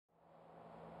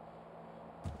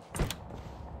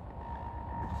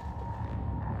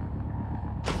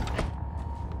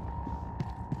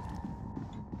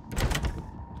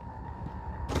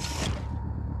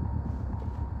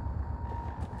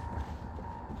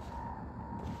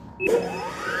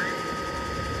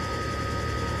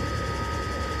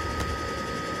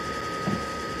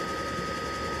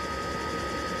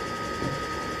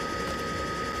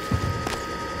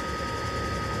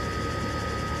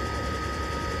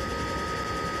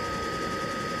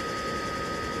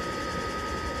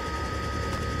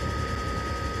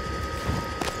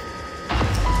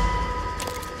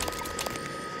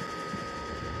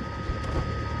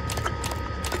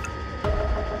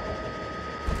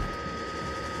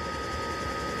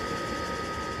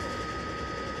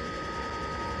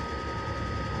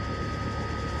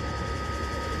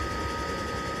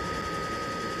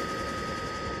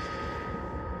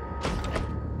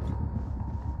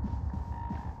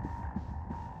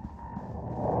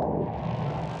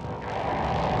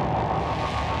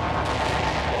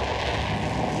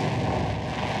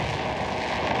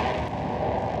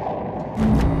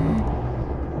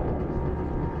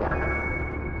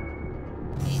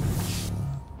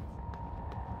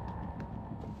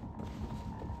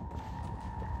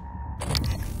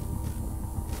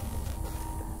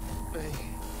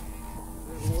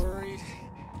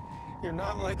You're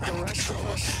not like the rest of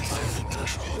us.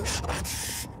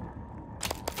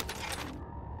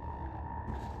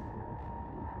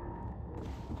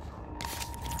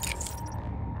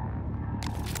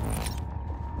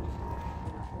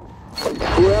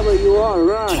 Whoever you are,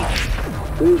 run.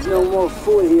 There's no more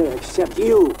fool here except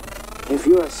you. If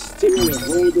you are still a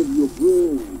hold of your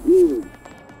brain, good.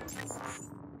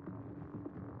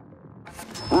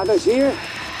 Others here?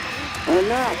 Or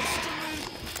not?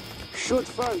 Shoot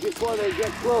first before they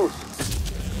get close.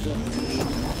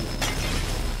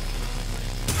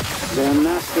 Their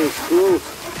master's close.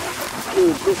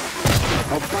 Is this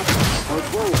a button or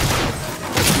both?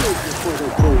 Shoot before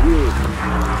they kill you.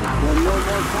 There are no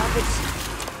more topics?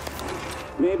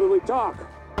 Maybe we talk.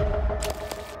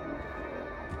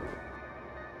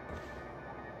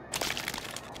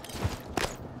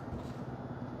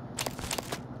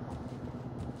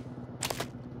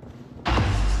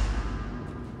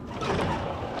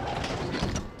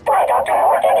 Dr.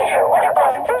 Morgan here. What a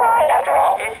pleasant surprise after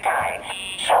all this time.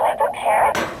 Shall I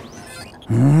prepare?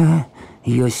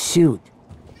 Your suit.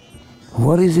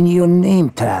 What is in your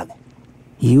name tag?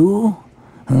 You?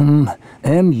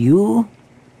 M.U.?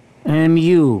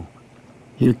 M.U.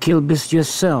 You killed this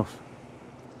yourself.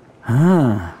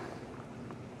 Ah.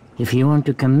 If you want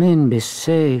to come in, be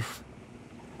safe.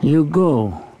 You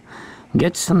go.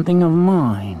 Get something of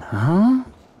mine, huh?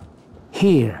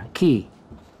 Here, key.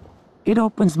 It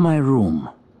opens my room.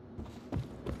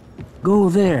 Go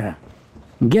there.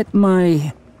 Get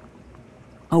my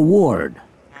award.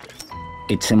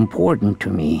 It's important to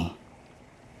me.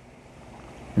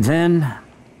 Then,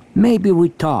 maybe we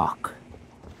talk.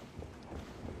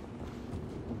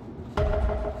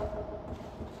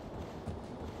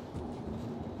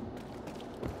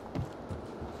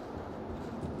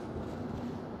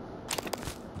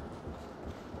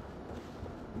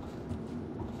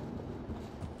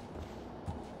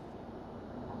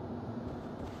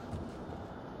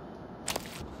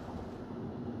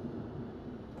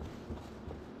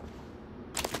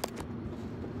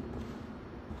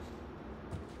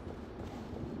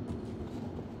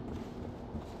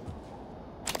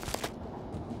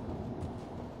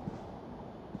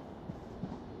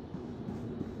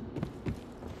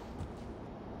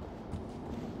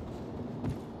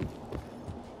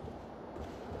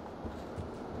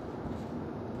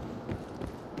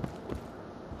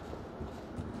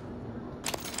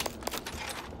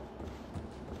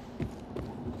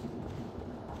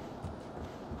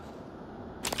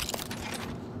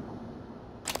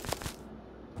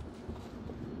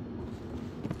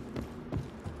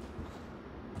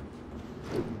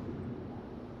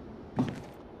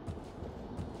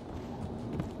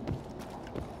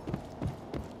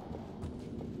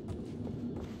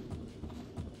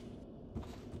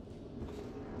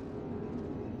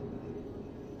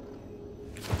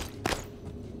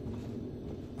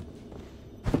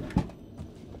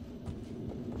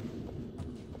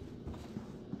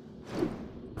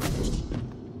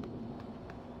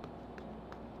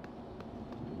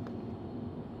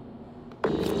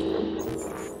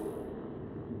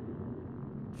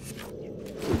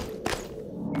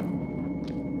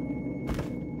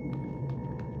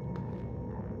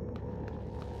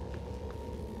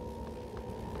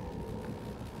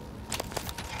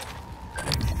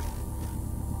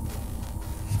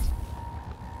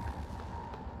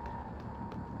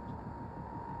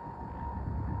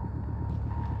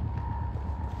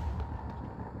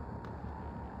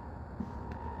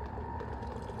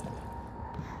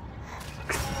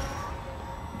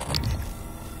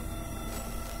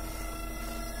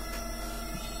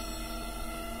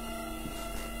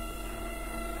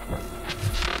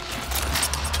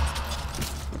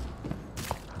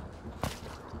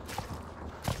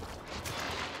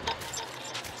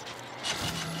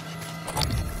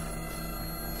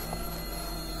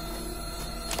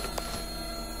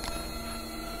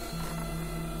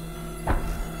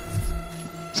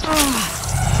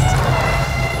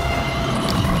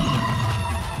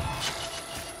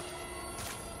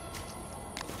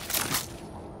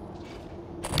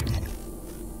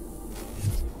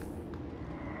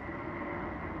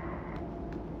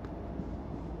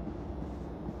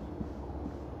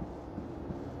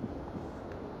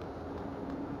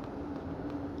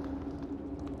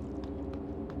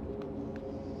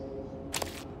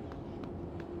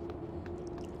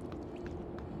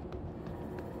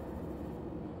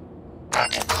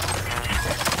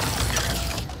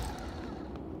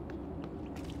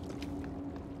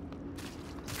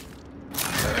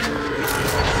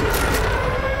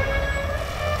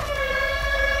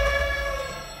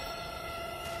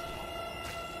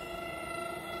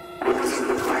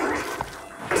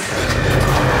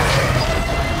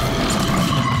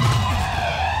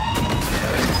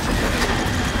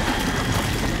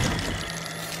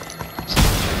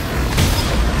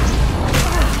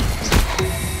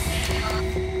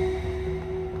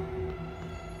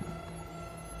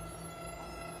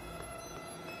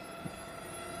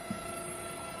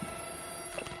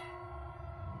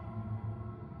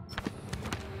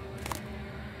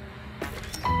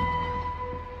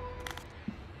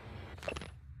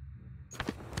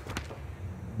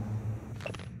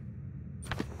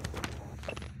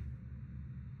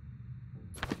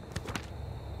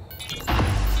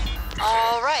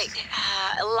 All right.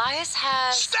 Elias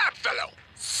has...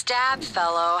 Stab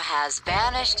fellow has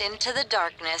vanished into the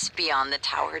darkness beyond the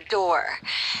tower door.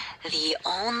 The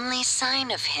only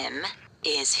sign of him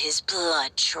is his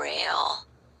blood trail.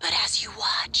 But as you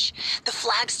watch, the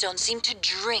flagstones seem to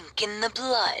drink in the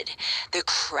blood, the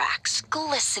cracks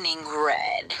glistening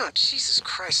red. Oh, Jesus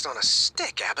Christ on a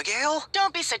stick, Abigail.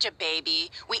 Don't be such a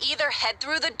baby. We either head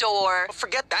through the door... Oh,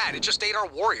 forget that, it just ate our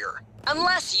warrior.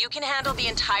 Unless you can handle the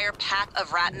entire pack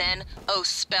of rat men, oh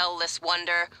spellless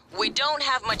wonder, we don't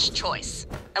have much choice.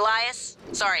 Elias?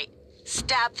 Sorry,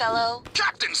 Stab fellow?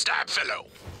 Captain Stabfellow!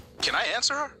 Can I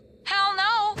answer her? Hell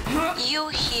no! You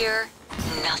hear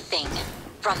nothing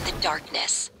from the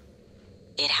darkness.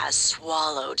 It has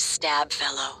swallowed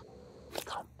Stabfellow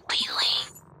completely.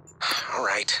 All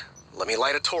right, let me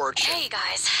light a torch. Hey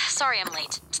guys, sorry I'm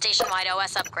late. Station-wide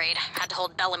OS upgrade. Had to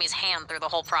hold Bellamy's hand through the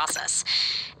whole process.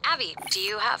 Abby, do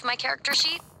you have my character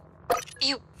sheet?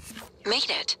 You made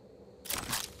it.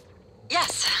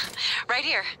 Yes, right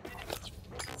here.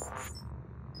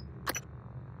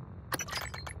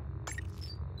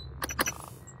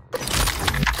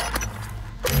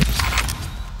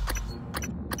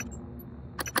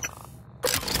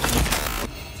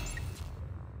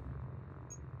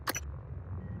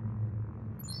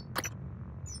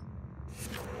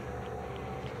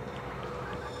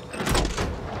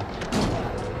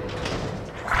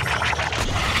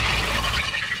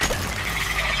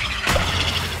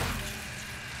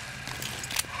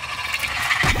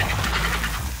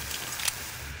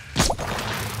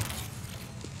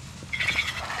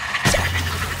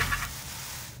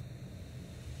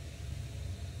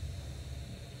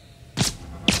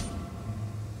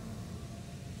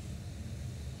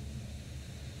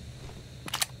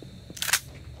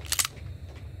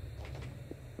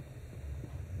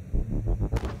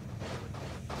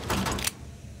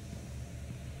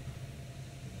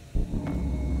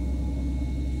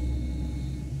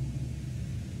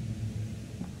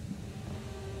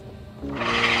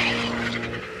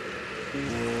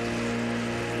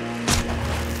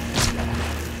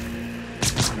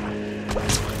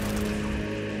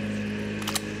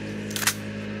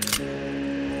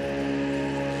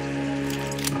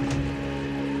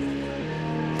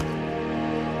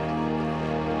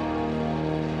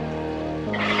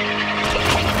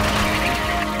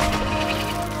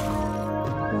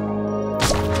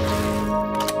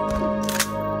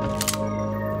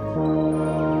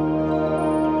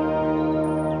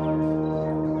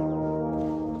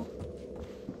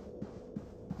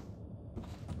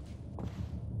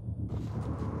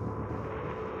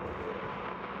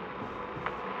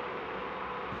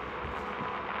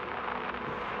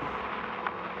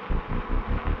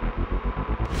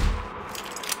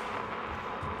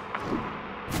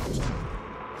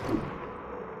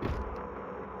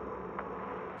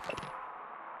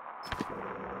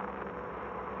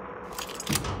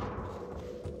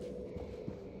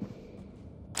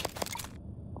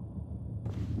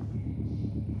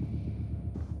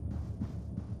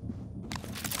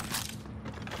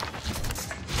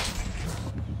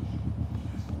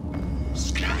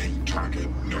 Target,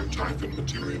 no Typhon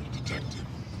material detected.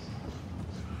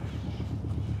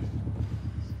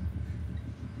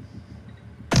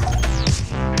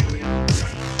 Alien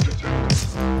threat detected.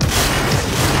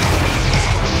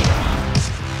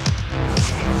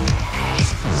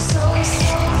 So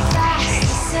fast, the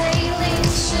sailing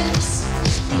ships,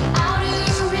 the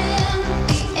outer rim,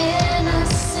 the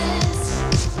innocence,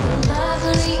 the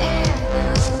lovely air,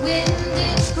 the wind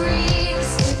it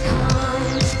breathes to come.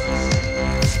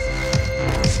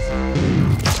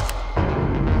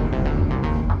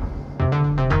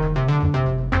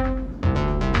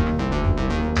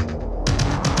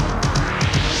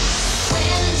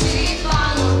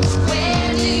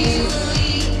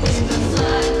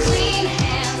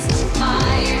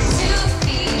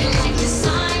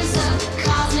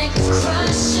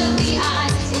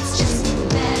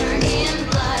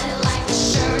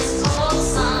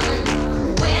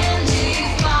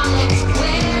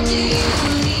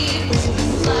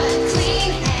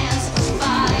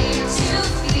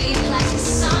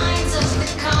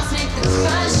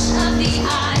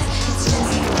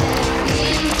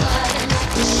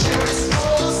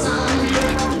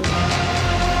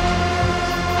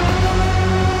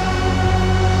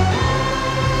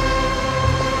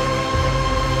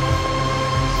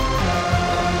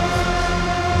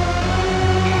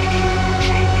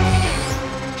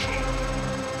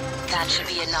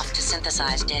 Enough to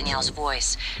synthesize Danielle's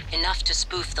voice. Enough to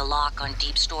spoof the lock on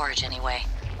deep storage anyway.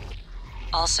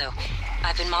 Also,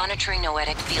 I've been monitoring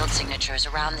noetic field signatures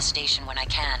around the station when I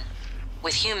can.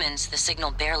 With humans, the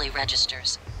signal barely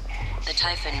registers. The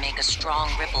Typhon make a strong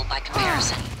ripple by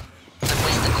comparison. But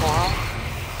with the coral,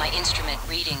 my instrument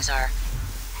readings are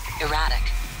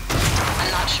erratic.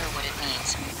 I'm not sure what it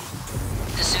means.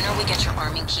 The sooner we get your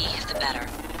arming key, the better.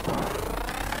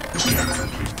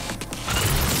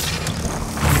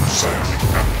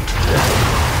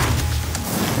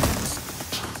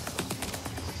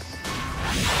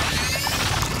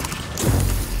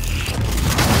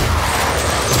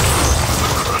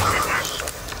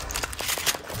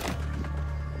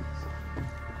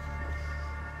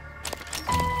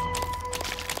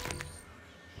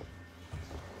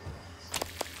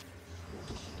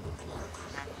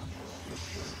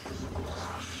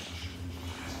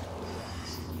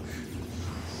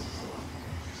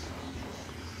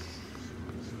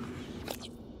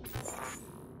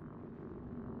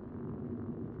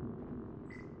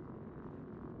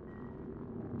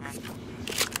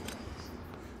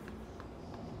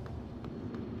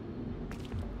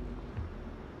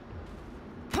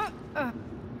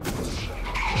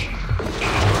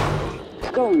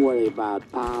 Don't worry about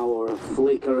power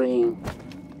flickering.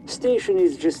 Station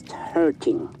is just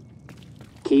hurting.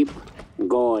 Keep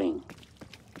going.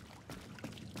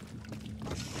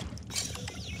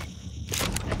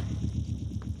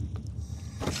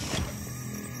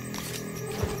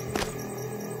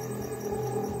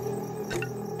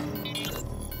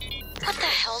 What the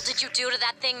hell did you do to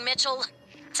that thing, Mitchell?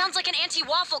 Sounds like an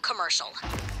anti-waffle commercial.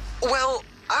 Well,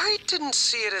 I didn't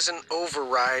see it as an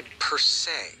override per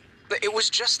se. It was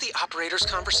just the operator's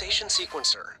conversation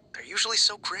sequencer. They're usually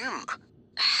so grim.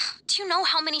 Do you know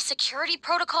how many security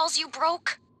protocols you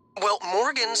broke? Well,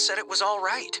 Morgan said it was all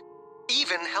right.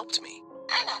 Even helped me.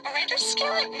 I'm Operator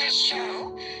Skillet, Miss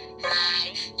Show.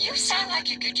 My, you sound like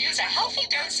you could use a healthy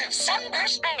dose of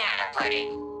sunburst banana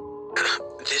pudding.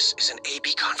 This is an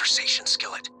AB conversation,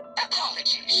 Skillet.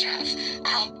 Apologies, Chef.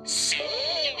 I'll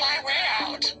see my way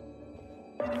out.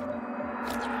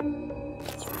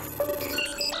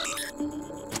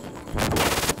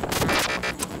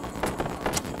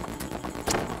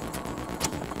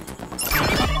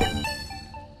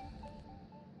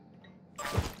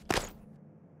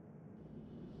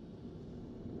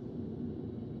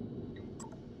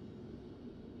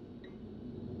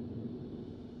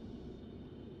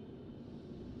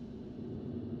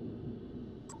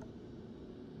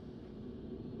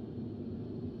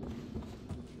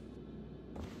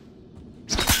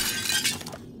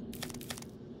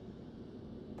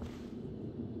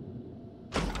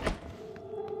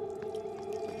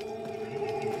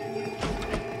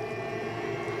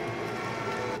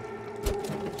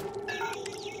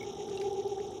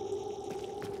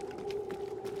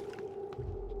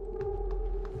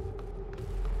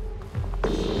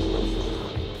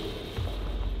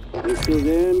 You still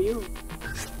there, Mew?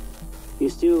 You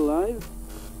still alive?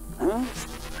 Huh?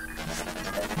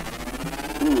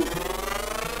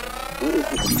 What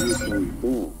is this from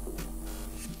there?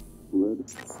 Blood?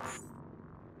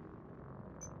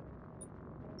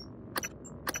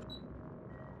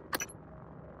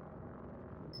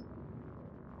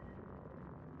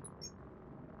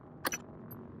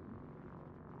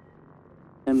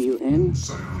 MUN?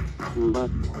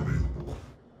 But...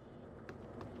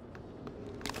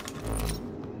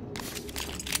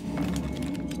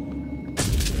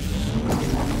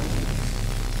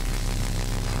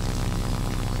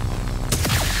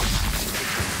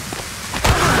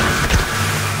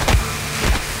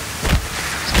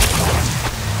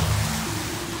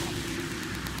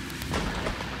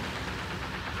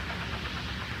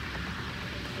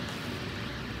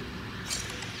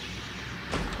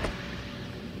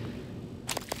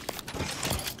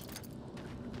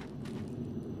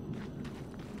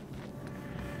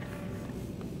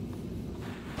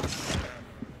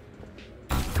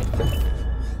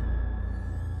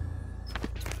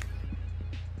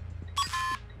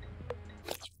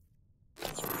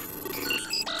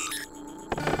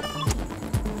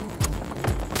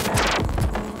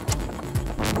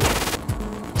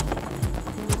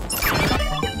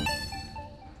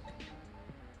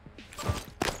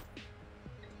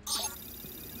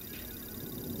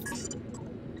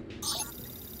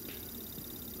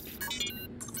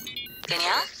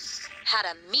 Danielle? Had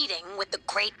a meeting with the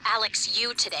great Alex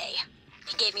Yu today.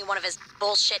 He gave me one of his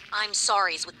bullshit I'm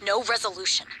sorries with no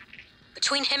resolution.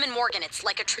 Between him and Morgan, it's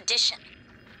like a tradition.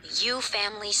 The Yu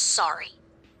family's sorry.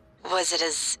 Was it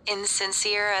as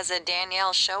insincere as a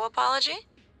Danielle Show apology?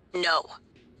 No.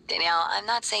 Danielle, I'm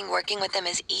not saying working with him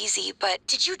is easy, but...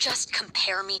 Did you just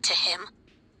compare me to him?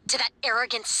 To that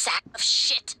arrogant sack of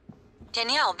shit?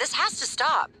 Danielle, this has to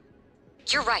stop.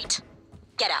 You're right.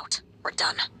 Get out. We're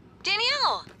done.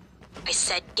 Danielle! I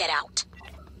said get out.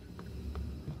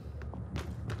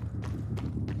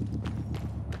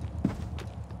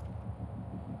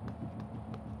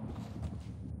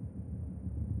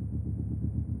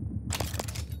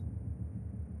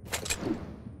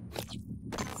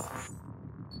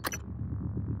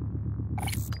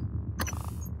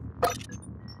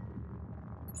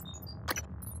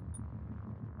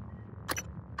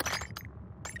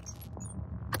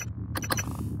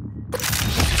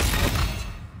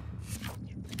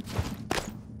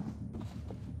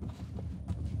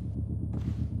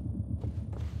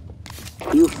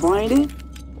 You find it?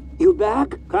 You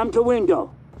back? Come to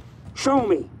window. Show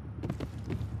me.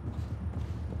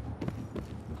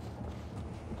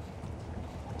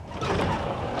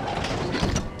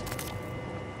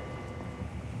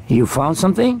 You found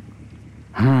something?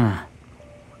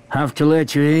 Have to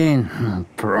let you in.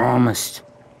 Promised.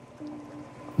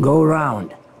 Go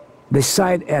around. The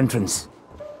side entrance.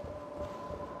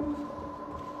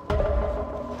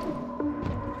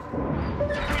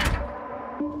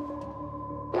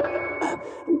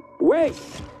 Wait!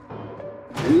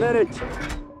 Let it...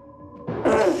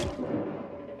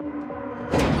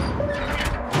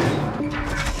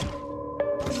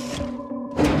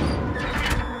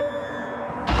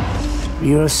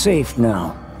 You're safe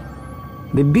now.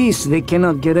 The beasts, they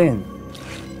cannot get in.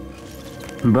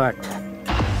 But...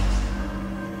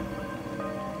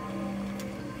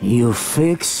 you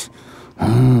fix?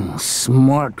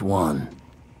 Smart one.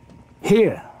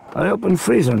 Here, I open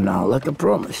freezer now, like I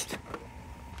promised.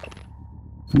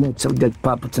 Lots of dead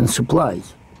puppets and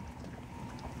supplies.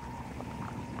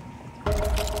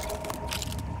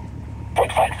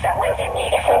 Looks like someone's in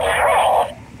need of some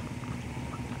help.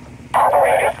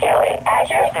 Operator Skelly, at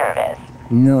your service.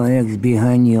 No eggs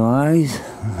behind your eyes?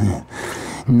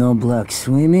 No black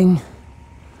swimming?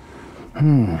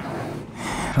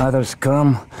 Others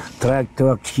come, try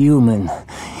to act human.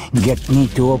 Get me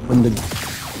to open the...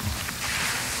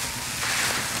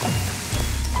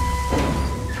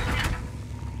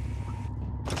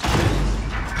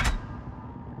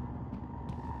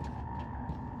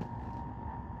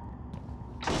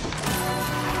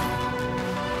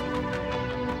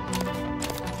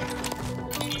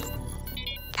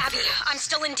 Abby, I'm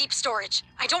still in deep storage.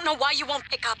 I don't know why you won't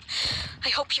pick up. I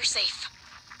hope you're safe.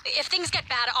 If things get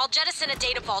bad, I'll jettison a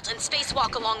data vault and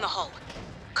spacewalk along the hull.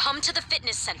 Come to the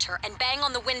fitness center and bang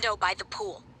on the window by the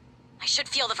pool. I should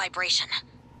feel the vibration.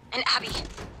 And Abby,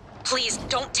 please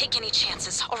don't take any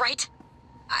chances, all right?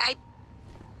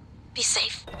 Be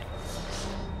safe.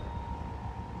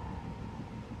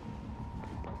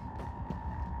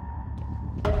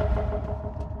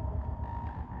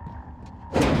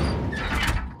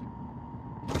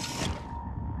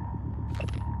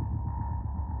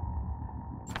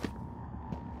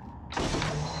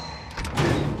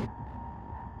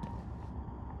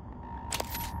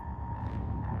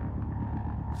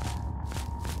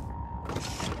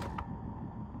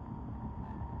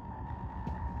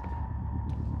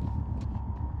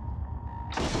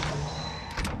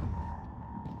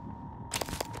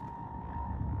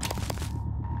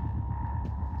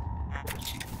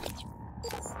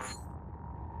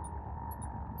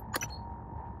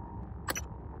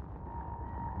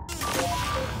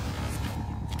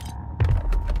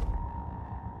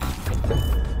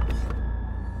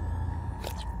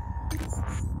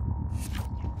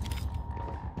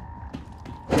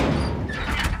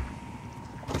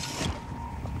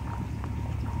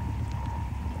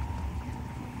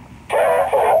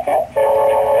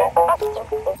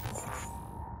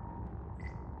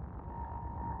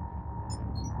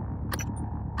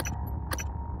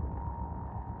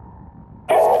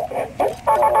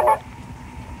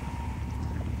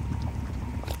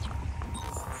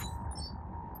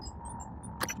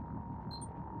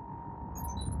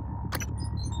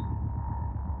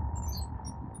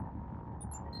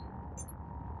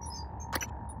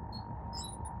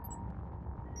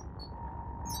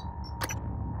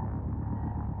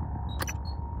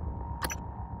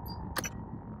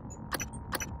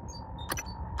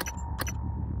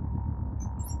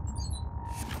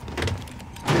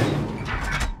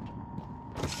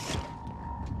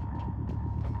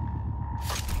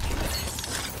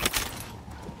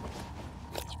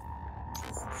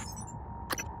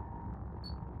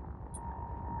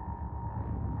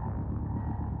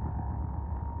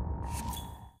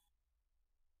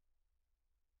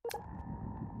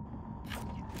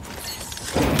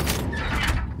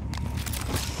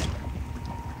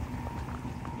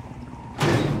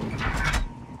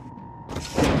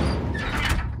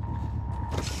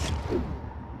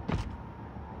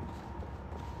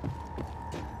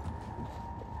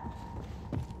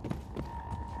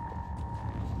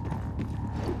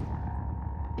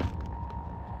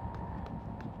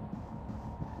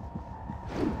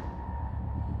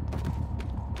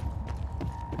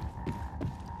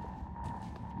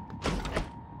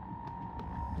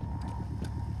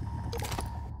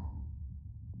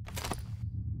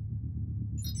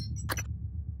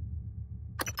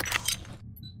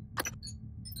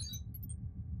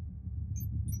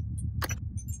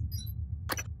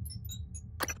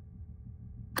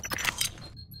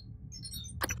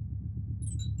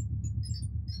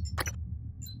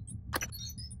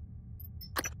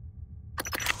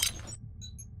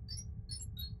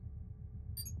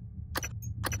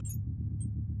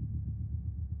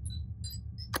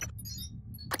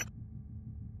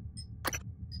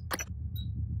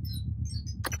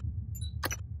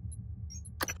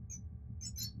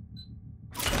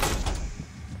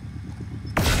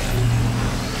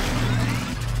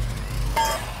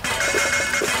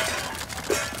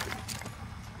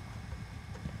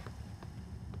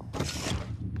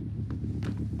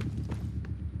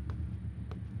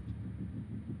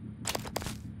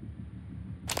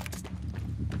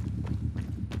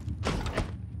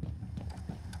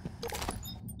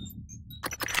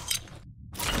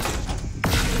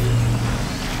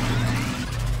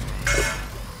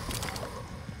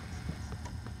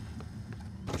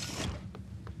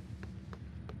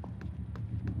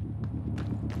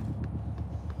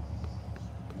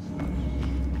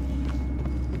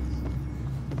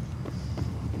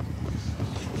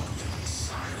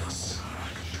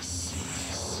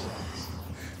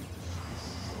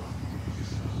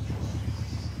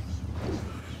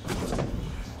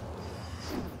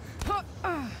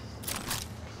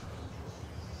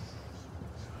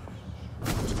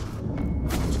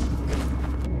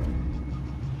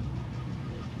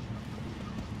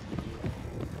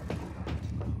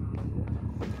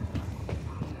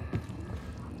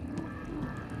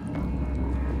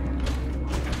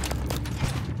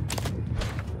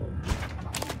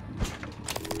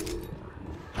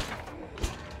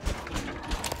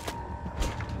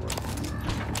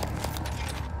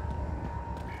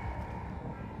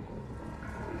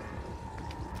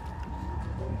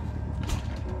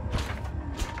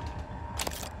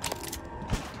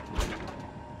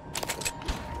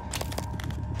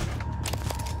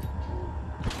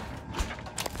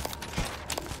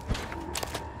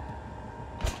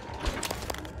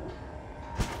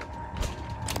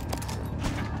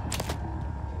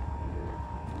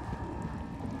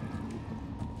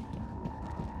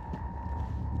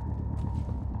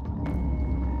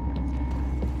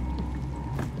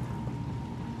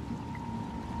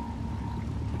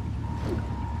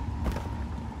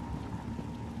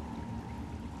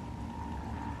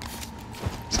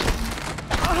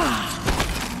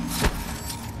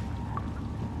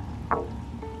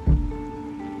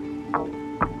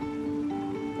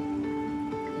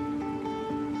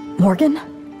 Morgan?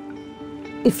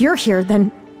 If you're here,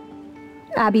 then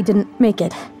Abby didn't make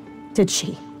it, did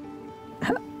she?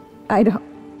 I don't...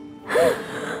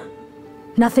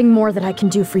 Nothing more that I can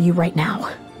do for you right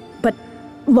now. But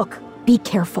look, be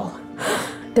careful.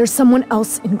 There's someone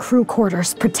else in crew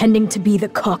quarters pretending to be the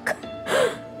cook.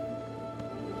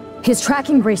 His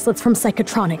tracking bracelet's from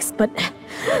Psychotronics, but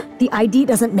the ID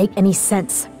doesn't make any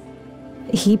sense.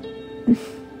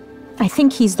 I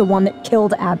think he's the one that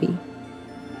killed Abby.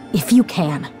 If you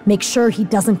can, make sure he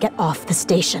doesn't get off the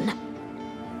station.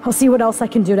 I'll see what else I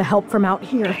can do to help from out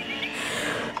here.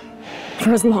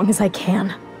 For as long as I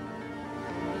can.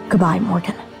 Goodbye,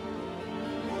 Morgan.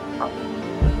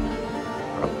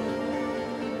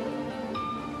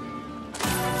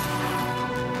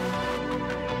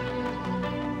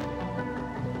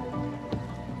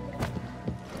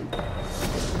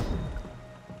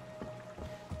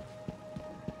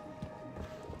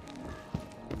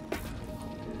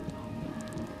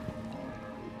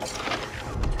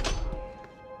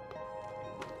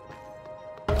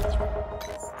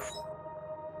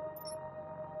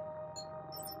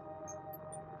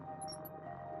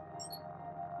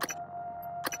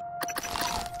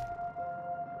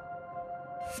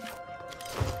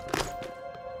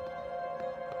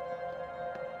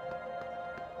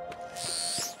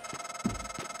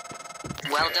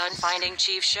 Well done finding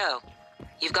Chief Show.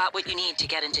 You've got what you need to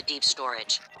get into deep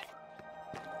storage.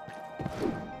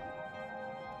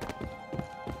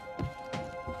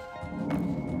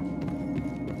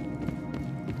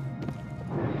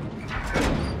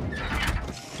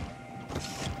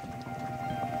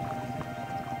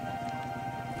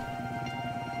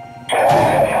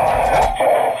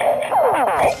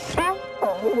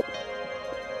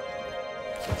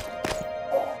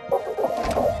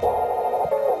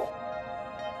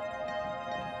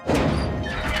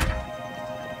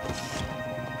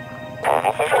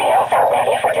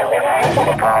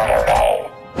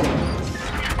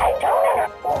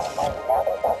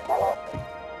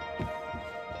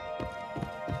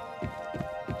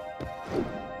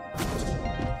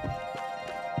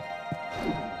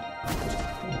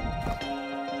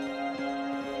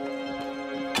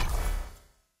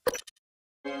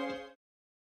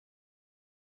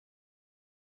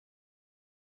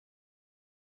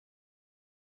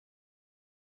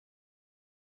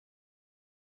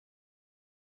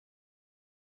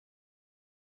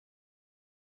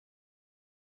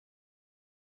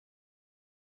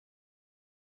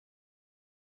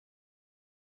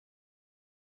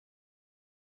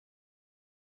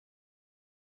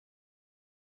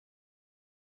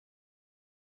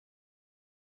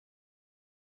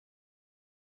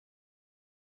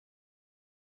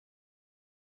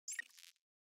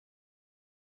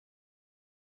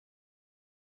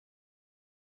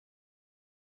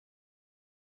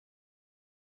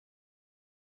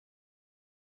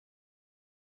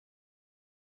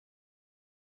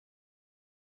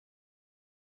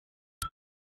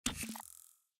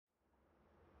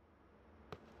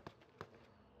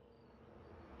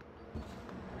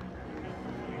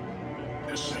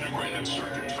 Disintegrated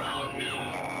circuit found. New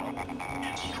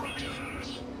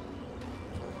instructions.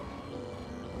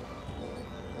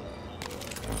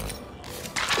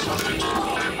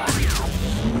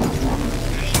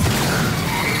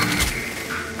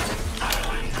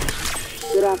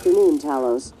 Good afternoon,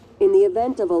 Talos. In the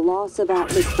event of a loss of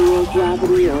atmosphere,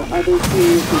 gravity, or other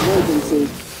serious emergency,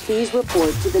 please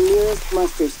report to the nearest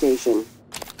muster station.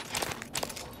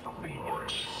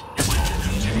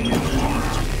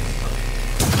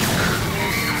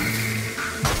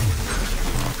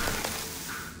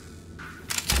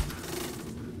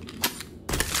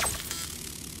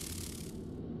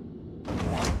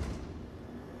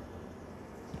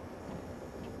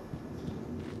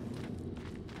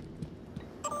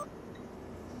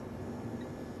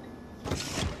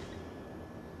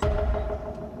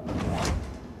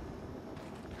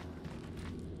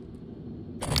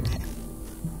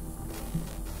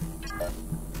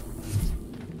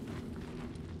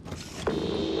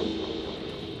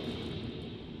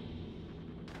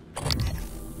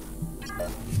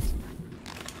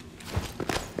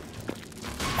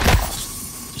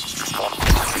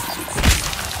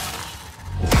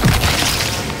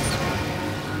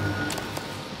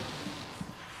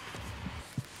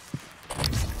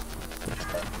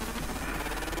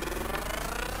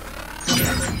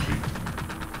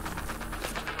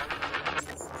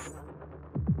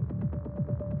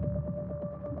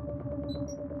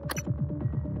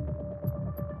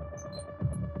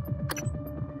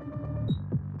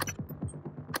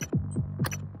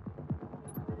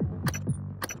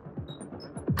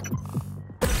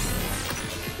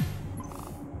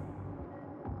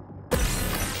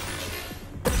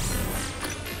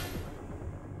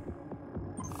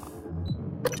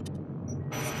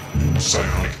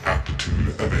 Psionic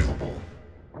aptitude available.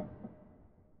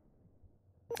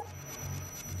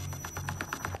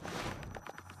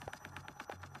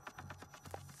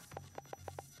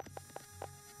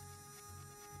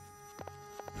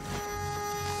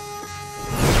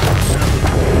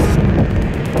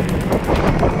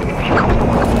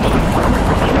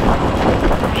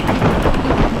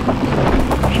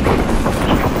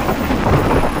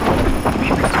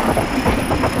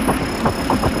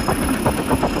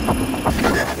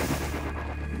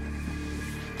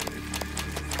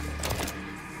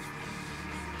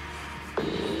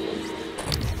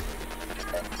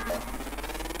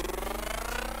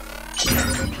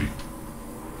 Scan complete.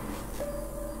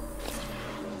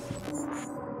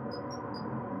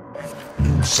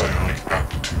 New psionic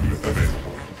aptitude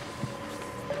available.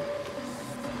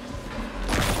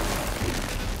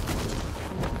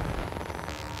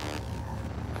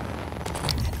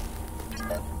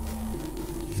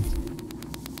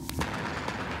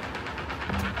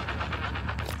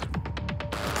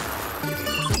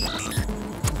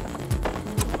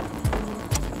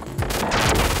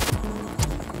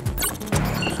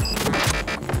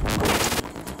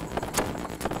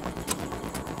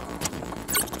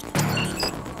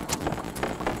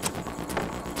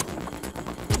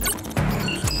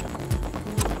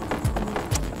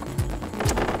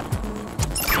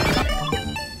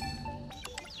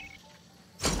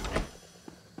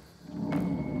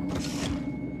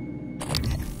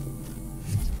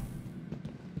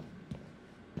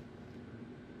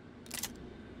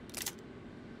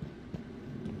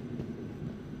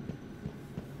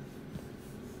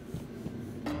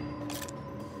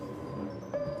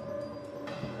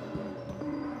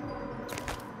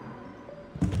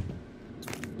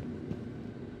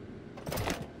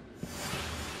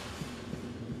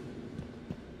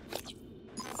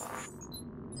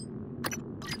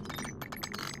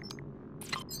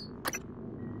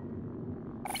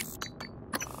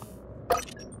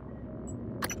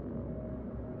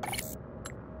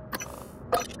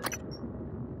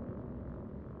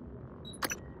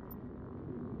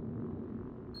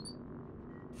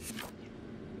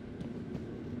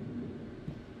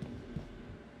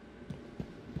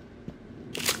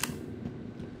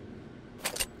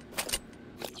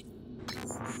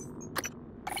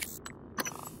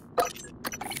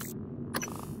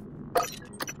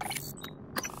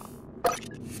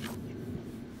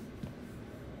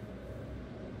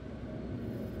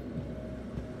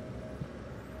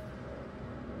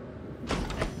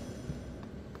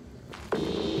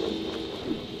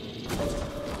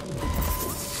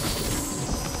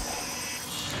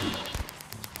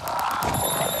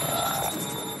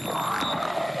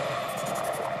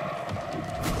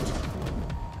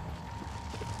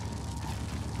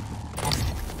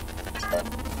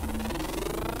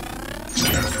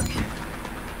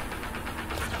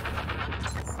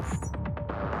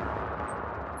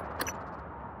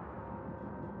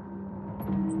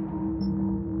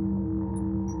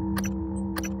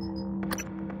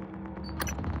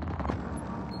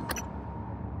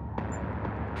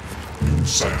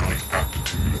 Psionic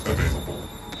aptitude available.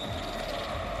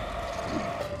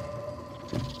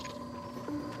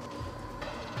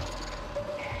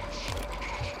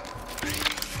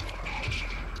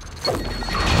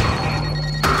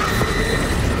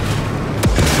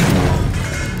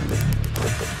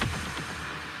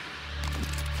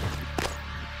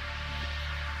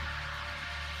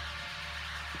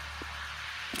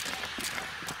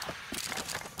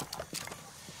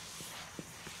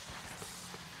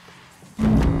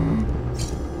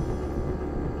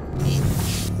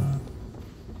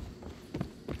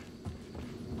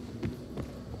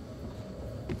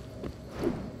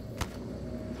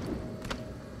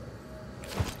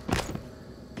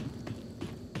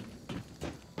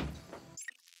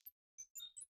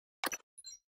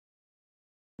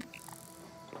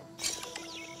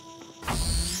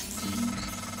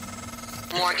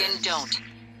 Morgan, don't.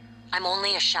 I'm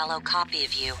only a shallow copy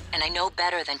of you, and I know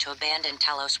better than to abandon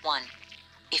Talos 1.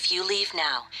 If you leave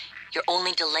now, you're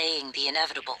only delaying the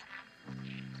inevitable.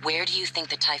 Where do you think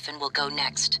the Typhon will go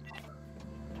next?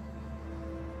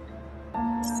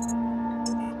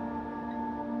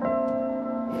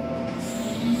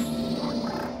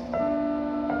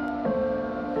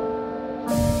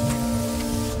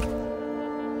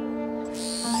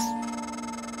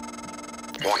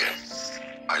 Morgan,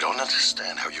 I don't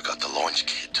understand how you got the launch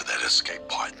key to that escape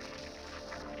pod.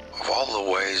 Of all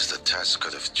the ways the test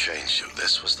could have changed you,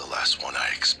 this was the last one I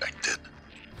expected.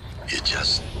 You're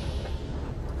just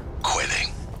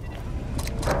quitting.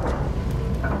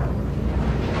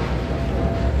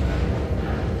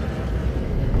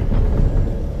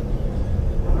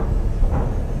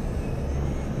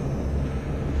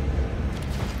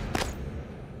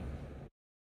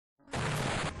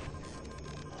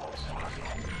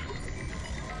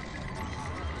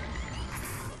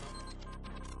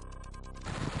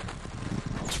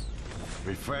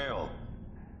 we fail,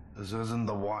 this isn't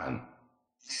the one.